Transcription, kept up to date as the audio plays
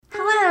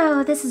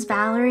Hello, this is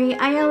Valerie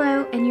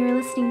ILO, and you're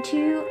listening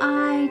to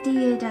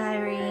Idea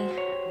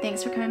Diary.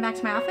 Thanks for coming back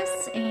to my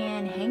office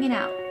and hanging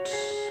out.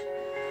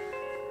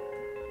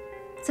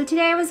 So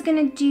today I was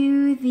going to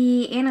do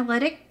the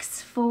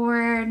analytics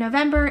for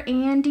November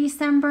and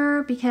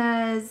December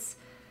because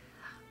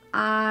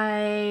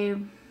I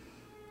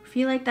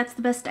feel like that's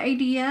the best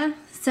idea.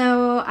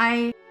 So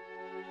I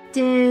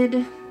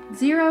did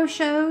 0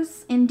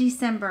 shows in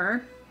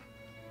December,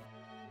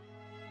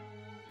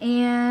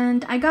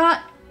 and I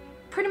got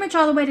pretty much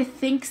all the way to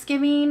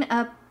Thanksgiving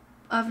of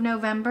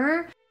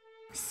November.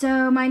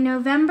 So my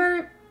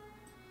November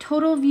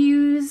total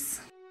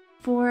views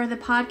for the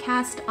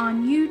podcast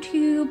on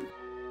YouTube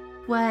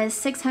was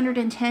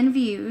 610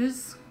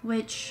 views,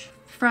 which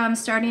from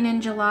starting in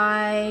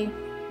July,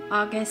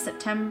 August,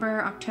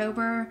 September,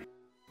 October,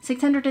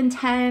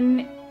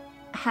 610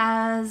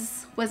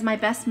 was my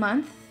best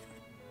month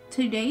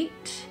to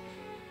date.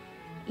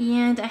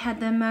 And I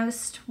had the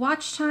most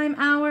watch time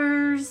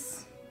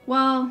hours.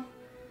 Well,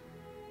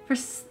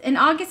 in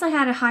August I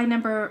had a high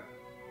number.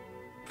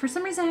 For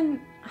some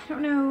reason, I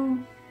don't know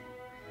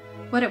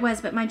what it was,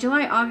 but my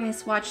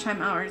July-August watch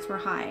time hours were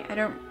high.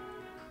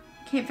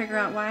 Can't figure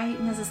out why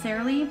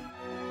necessarily.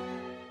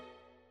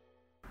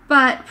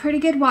 But pretty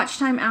good watch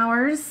time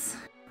hours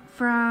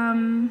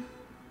from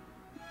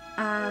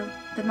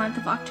the month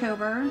of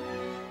October.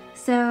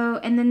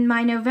 So, and then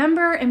my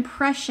November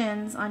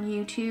impressions on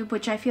YouTube,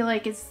 which I feel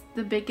like is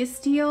the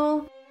biggest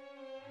deal,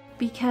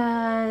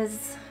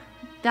 because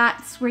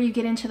that's where you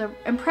get into the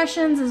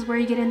impressions, is where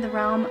you get in the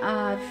realm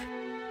of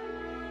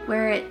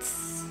where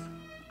it's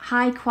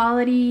high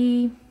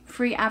quality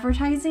free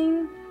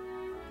advertising.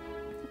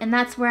 And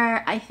that's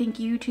where I think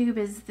YouTube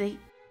is the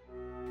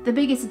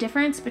biggest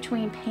difference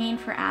between paying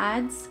for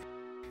ads,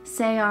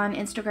 say on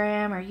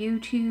Instagram or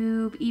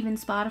YouTube, even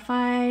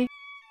Spotify,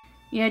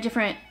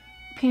 different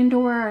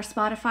Pandora or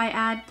Spotify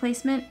ad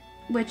placement,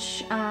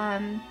 which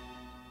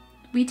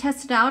we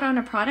tested out on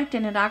a product,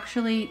 and the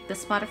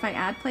Spotify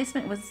ad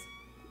placement was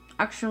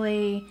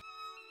actually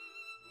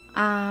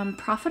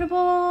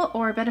profitable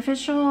or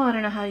beneficial. I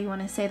don't know how you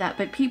want to say that,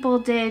 but people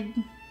did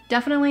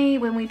definitely,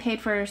 when we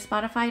paid for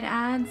Spotify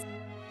ads,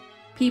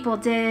 people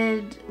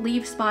did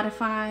leave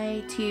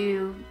Spotify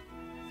to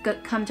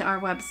come to our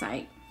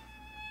website.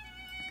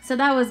 So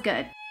that was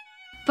good.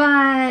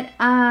 But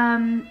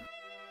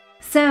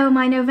so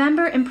my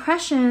November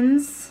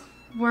impressions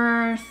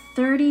were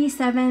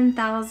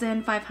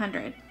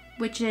 37,500,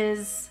 which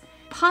is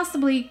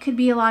possibly could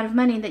be a lot of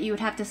money that you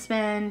would have to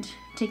spend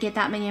to get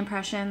that many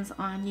impressions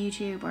on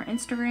YouTube or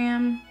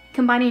Instagram.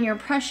 Combining your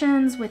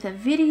impressions with a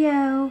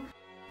video.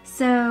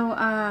 So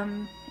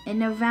in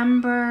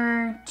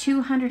November,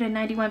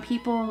 291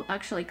 people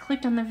actually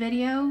clicked on the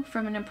video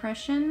from an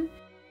impression.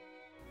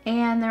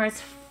 And there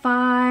was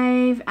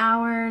 5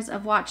 hours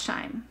of watch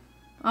time.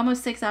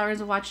 Almost 6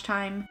 hours of watch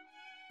time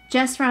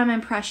just from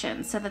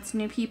impressions. So that's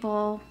new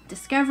people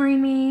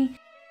discovering me.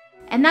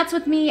 And that's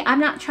with me. I'm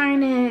not trying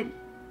to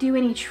do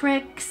any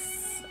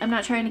tricks. I'm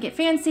not trying to get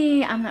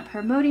fancy. I'm not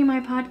promoting my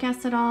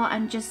podcast at all.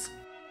 I'm just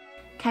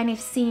kind of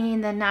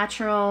seeing the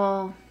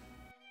natural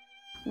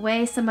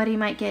way somebody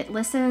might get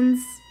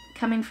listens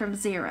coming from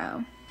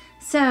 0.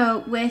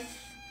 So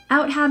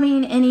without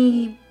having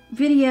any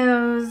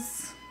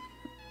videos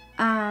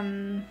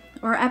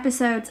or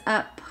episodes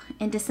up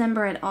in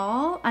December at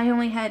all, I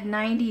only had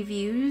 90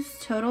 views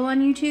total on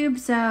YouTube,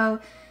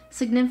 so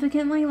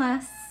significantly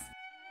less.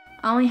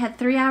 I only had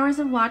 3 hours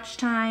of watch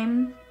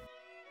time.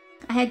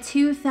 I had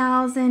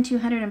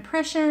 2,200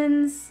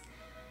 impressions,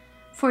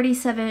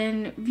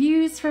 47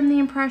 views from the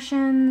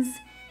impressions,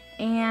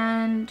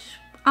 and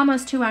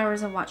almost 2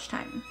 hours of watch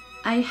time.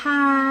 I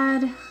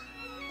had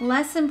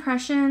less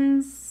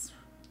impressions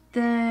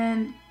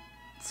than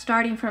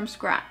starting from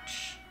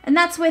scratch. And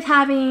that's with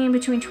having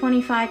between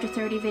 25 to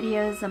 30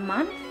 videos a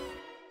month.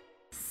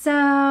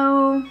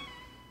 So,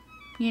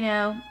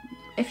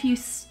 if you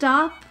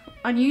stop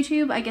on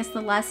YouTube, I guess the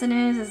lesson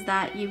is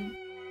that you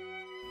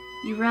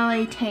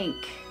really tank,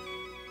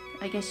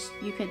 I guess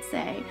you could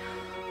say.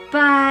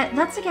 But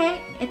that's okay.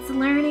 It's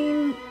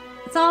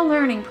all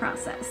learning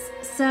process.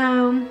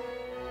 So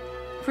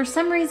for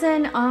some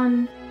reason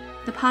on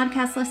the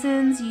podcast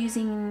listens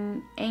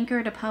using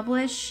Anchor to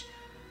publish,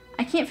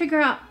 I can't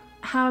figure out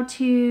how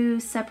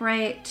to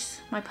separate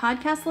my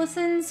podcast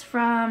listens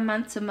from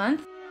month to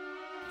month.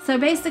 So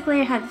basically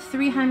I had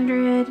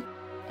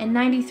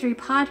 393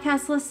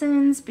 podcast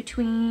listens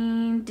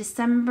between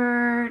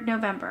December,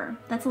 November.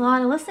 That's a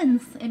lot of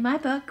listens in my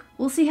book.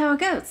 We'll see how it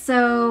goes.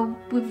 So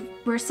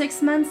we're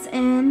 6 months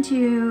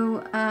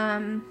into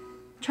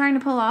trying to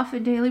pull off a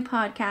daily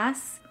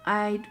podcast.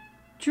 I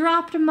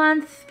dropped a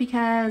month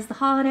because the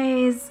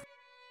holidays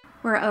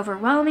were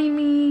overwhelming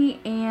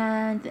me,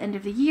 and the end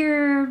of the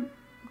year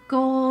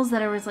goals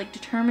that I was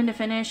determined to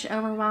finish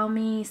overwhelmed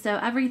me. So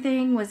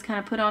everything was kind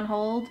of put on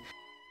hold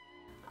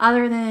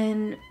other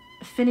than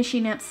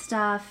finishing up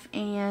stuff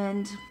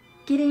and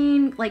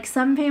getting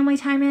some family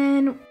time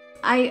in.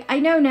 I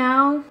know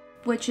now,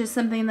 which is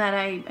something that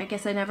I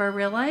guess I never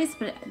realized,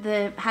 but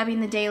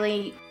having the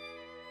daily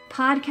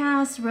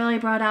podcast really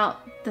brought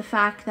out the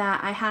fact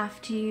that I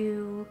have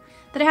to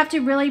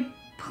really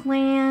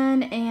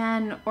plan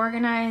and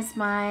organize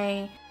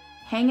my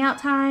hangout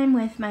time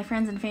with my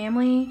friends and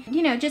family,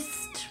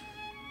 just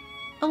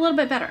a little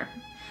bit better.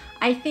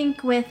 I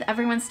think with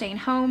everyone staying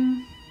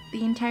home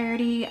the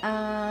entirety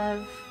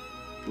of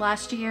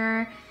last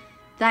year,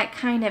 that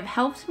kind of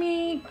helped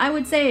me. I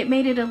would say it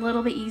made it a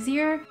little bit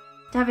easier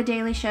to have a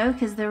daily show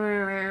because there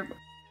were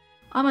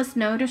almost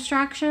no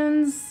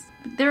distractions.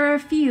 There are a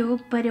few,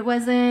 but it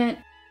wasn't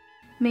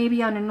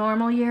maybe on a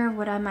normal year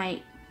what I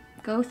might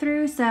go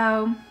through.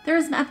 So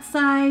there's an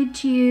upside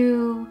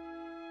to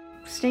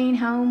staying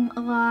home a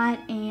lot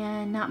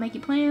and not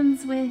making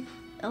plans with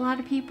a lot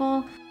of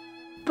people.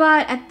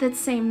 But at the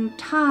same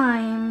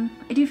time,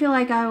 I do feel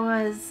like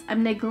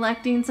I'm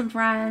neglecting some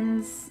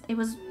friends. It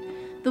was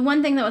the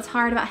one thing that was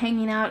hard about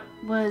hanging out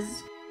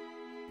was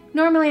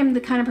normally I'm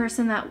the kind of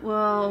person that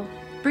will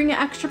bring an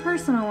extra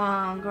person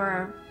along,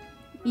 or,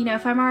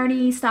 if I'm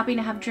already stopping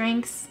to have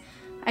drinks,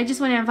 I just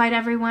want to invite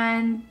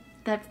everyone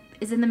that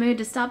is in the mood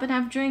to stop and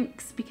have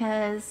drinks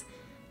because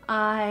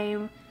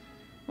I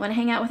want to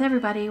hang out with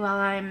everybody while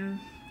I'm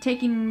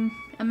taking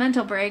a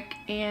mental break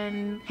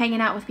and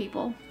hanging out with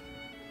people.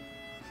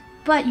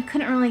 But you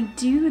couldn't really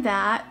do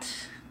that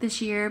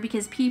this year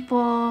because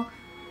people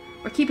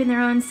were keeping their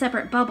own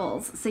separate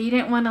bubbles. So you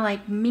didn't want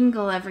to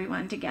mingle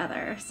everyone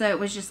together. So it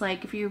was just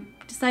if you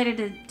decided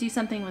to do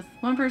something with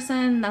one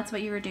person, that's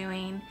what you were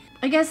doing.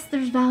 I guess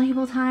there's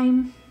valuable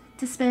time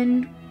to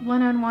spend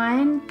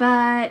one-on-one,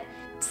 but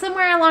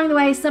somewhere along the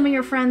way, some of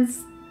your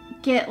friends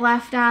get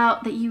left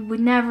out that you would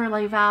never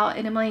leave out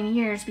in a million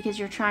years because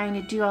you're trying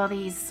to do all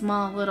these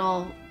small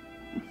little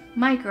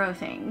micro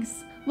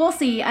things. We'll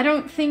see. I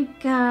don't think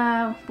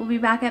we'll be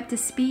back up to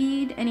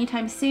speed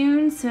anytime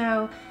soon,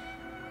 so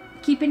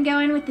keeping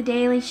going with the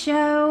daily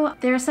show.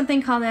 There's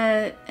something called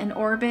an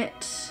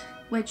orbit,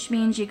 which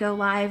means you go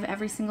live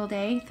every single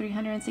day,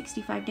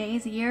 365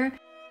 days a year.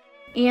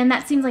 And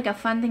that seems like a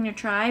fun thing to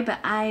try, but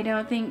I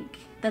don't think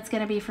that's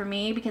going to be for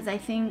me because I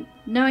think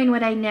knowing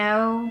what I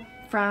know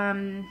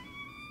from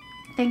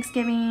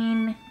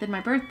Thanksgiving, then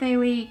my birthday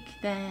week,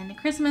 then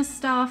Christmas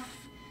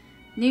stuff,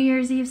 New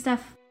Year's Eve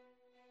stuff,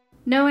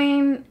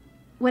 knowing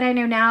what I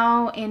know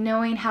now and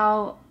knowing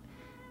how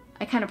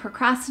I kind of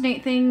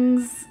procrastinate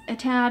things a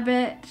tad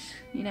bit,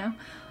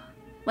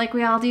 like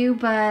we all do,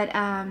 but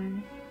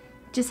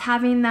just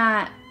having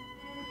that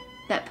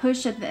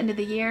push at the end of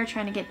the year,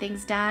 trying to get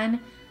things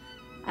done,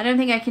 I don't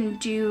think I can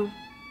do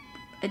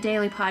a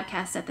daily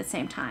podcast at the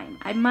same time.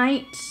 I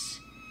might,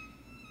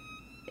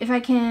 if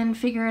I can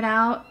figure it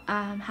out,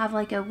 have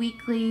a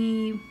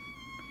weekly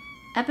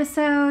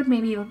episode,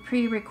 maybe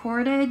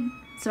pre-recorded,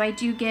 so I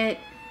do get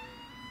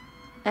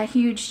a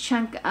huge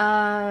chunk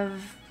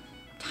of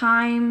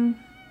time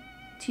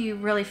to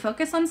really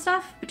focus on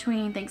stuff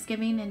between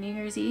Thanksgiving and New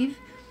Year's Eve.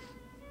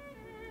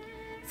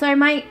 So I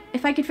might,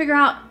 if I could figure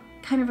out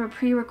kind of a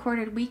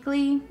pre-recorded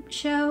weekly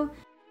show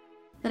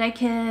that I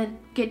could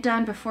get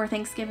done before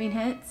Thanksgiving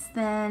hits,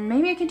 then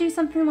maybe I could do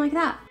something like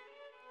that.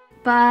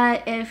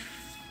 But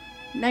if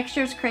next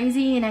year's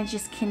crazy and I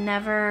just can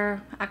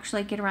never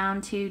actually get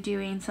around to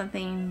doing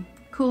something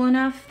cool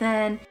enough,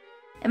 then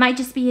it might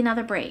just be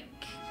another break.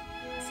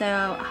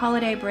 So a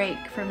holiday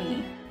break for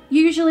me.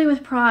 Usually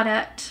with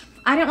product,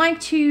 I don't like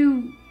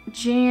to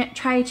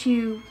try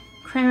to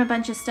cram a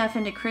bunch of stuff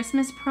into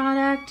Christmas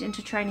product,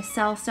 into trying to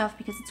sell stuff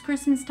because it's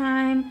Christmas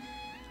time.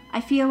 I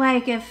feel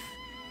like if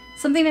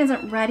something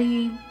isn't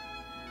ready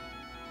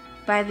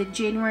by the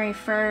January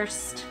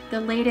 1st, the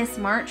latest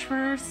March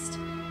 1st,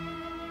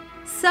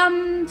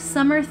 some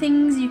summer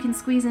things you can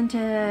squeeze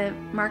into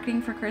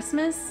marketing for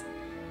Christmas.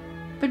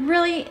 But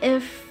really,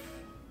 if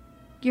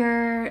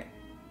your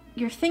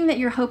thing that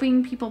you're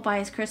hoping people buy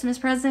as Christmas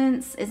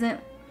presents isn't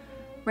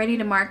ready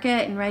to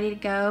market and ready to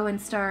go and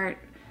start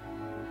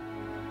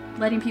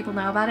letting people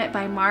know about it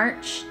by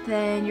March,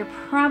 then you're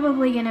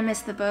probably going to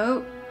miss the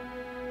boat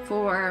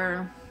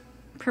for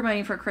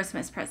promoting for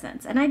Christmas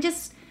presents. And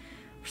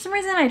for some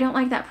reason, I don't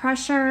like that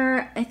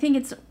pressure. I think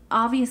it's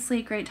obviously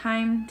a great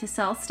time to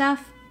sell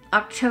stuff.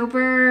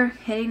 October,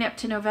 heading up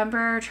to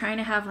November, trying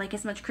to have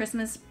as much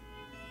Christmas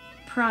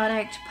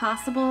product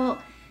possible.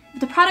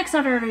 The product's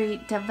not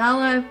already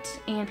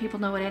developed and people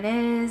know what it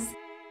is.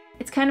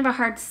 It's kind of a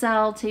hard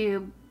sell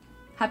to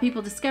have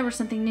people discover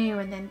something new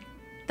and then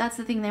that's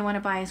the thing they want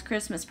to buy as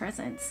Christmas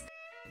presents.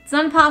 It's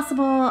not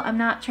impossible. I'm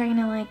not trying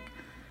to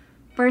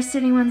burst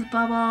anyone's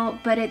bubble,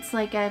 but it's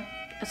a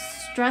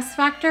stress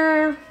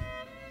factor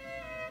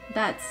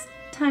that's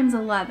times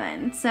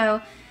 11.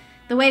 So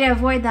the way to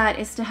avoid that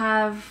is to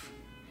have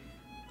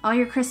all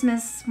your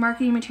Christmas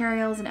marketing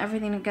materials and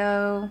everything to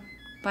go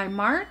by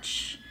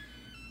March.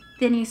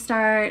 Then you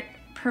start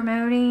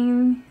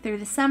promoting through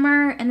the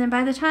summer, and then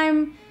by the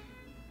time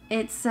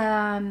it's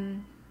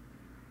the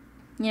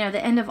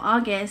end of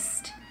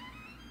August,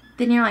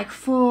 then you're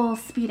full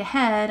speed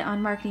ahead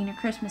on marketing your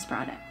Christmas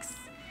products.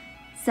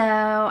 So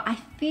I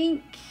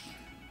think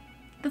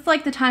that's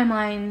the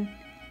timeline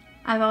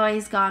I've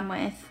always gone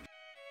with.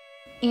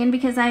 And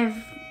because I've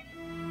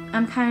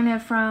I'm kind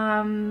of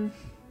from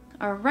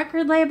a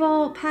record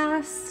label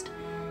past.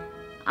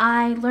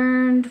 I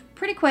learned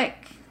pretty quick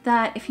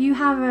that if you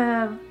have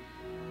a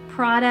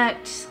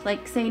product,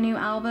 like say a new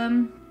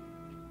album,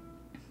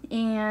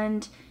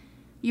 and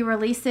you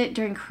release it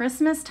during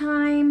Christmas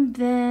time,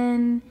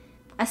 then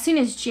as soon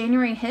as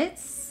January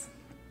hits,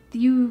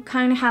 you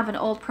kind of have an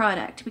old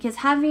product. Because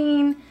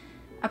having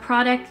a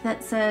product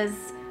that says,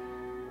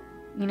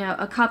 you know,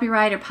 a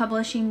copyright or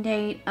publishing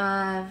date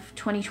of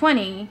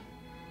 2020,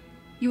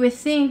 you would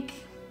think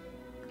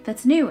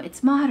that's new,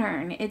 it's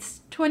modern,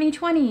 it's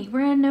 2020,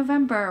 we're in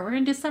November, we're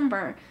in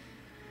December.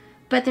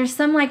 But there's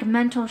some like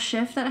mental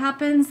shift that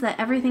happens, that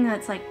everything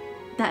that's like,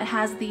 that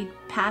has the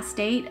past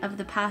date of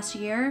the past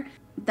year,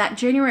 that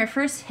January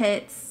 1st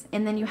hits,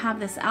 and then you have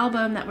this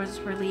album that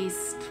was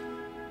released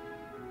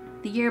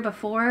the year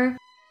before.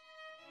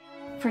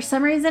 For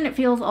some reason, it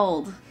feels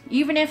old,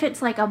 even if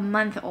it's like a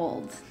month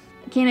old.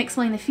 I can't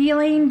explain the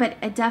feeling, but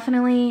it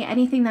definitely,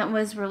 anything that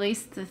was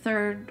released the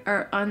third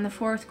or on the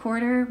fourth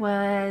quarter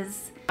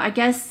was, I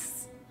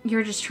guess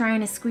you're just trying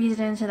to squeeze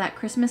it into that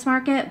Christmas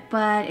market,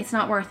 but it's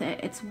not worth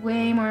it. It's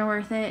way more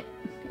worth it,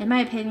 in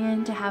my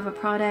opinion, to have a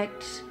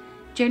product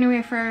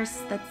January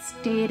 1st that's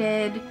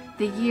dated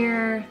the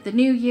year, the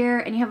new year,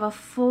 and you have a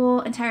full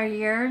entire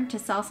year to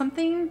sell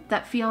something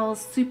that feels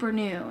super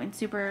new and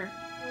super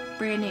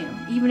brand new.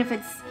 Even if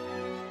it's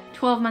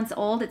 12 months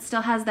old, it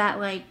still has that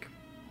like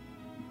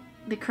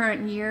the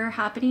current year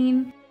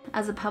happening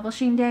as a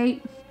publishing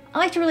date. I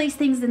like to release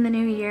things in the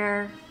new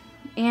year,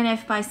 and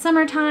if by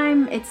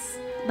summertime it's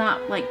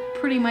not like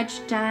pretty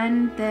much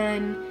done,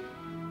 then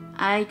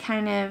I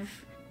kind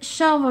of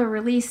shelve a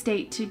release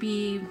date to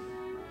be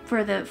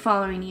for the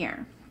following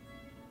year.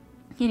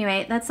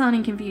 Anyway, that's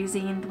sounding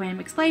confusing the way I'm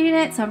explaining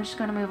it, so I'm just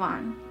going to move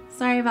on.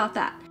 Sorry about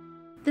that.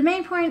 The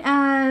main point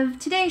of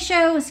today's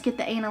show is to get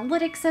the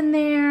analytics in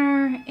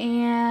there,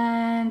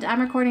 and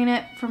I'm recording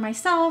it for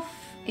myself,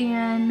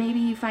 and maybe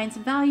you find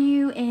some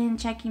value in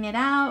checking it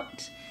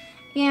out.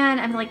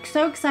 And I'm like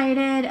so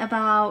excited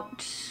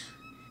about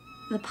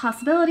the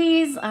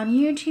possibilities on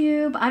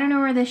YouTube. I don't know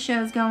where this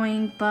show's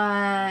going,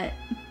 but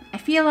I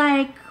feel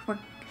like we're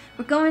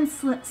going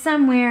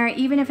somewhere,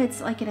 even if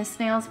it's like at a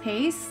snail's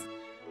pace.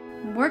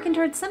 I'm working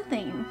towards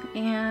something,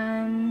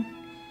 and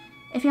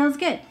it feels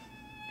good.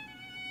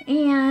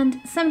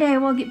 And someday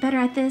we'll get better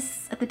at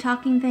this, at the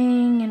talking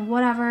thing and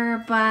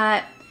whatever,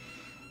 but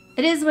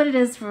it is what it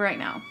is for right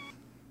now.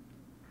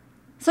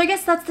 So I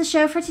guess that's the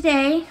show for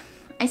today.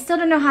 I still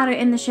don't know how to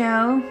end the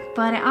show,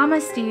 but I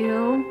almost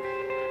do.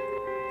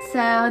 So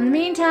in the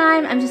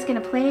meantime, I'm just gonna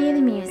play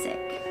the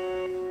music.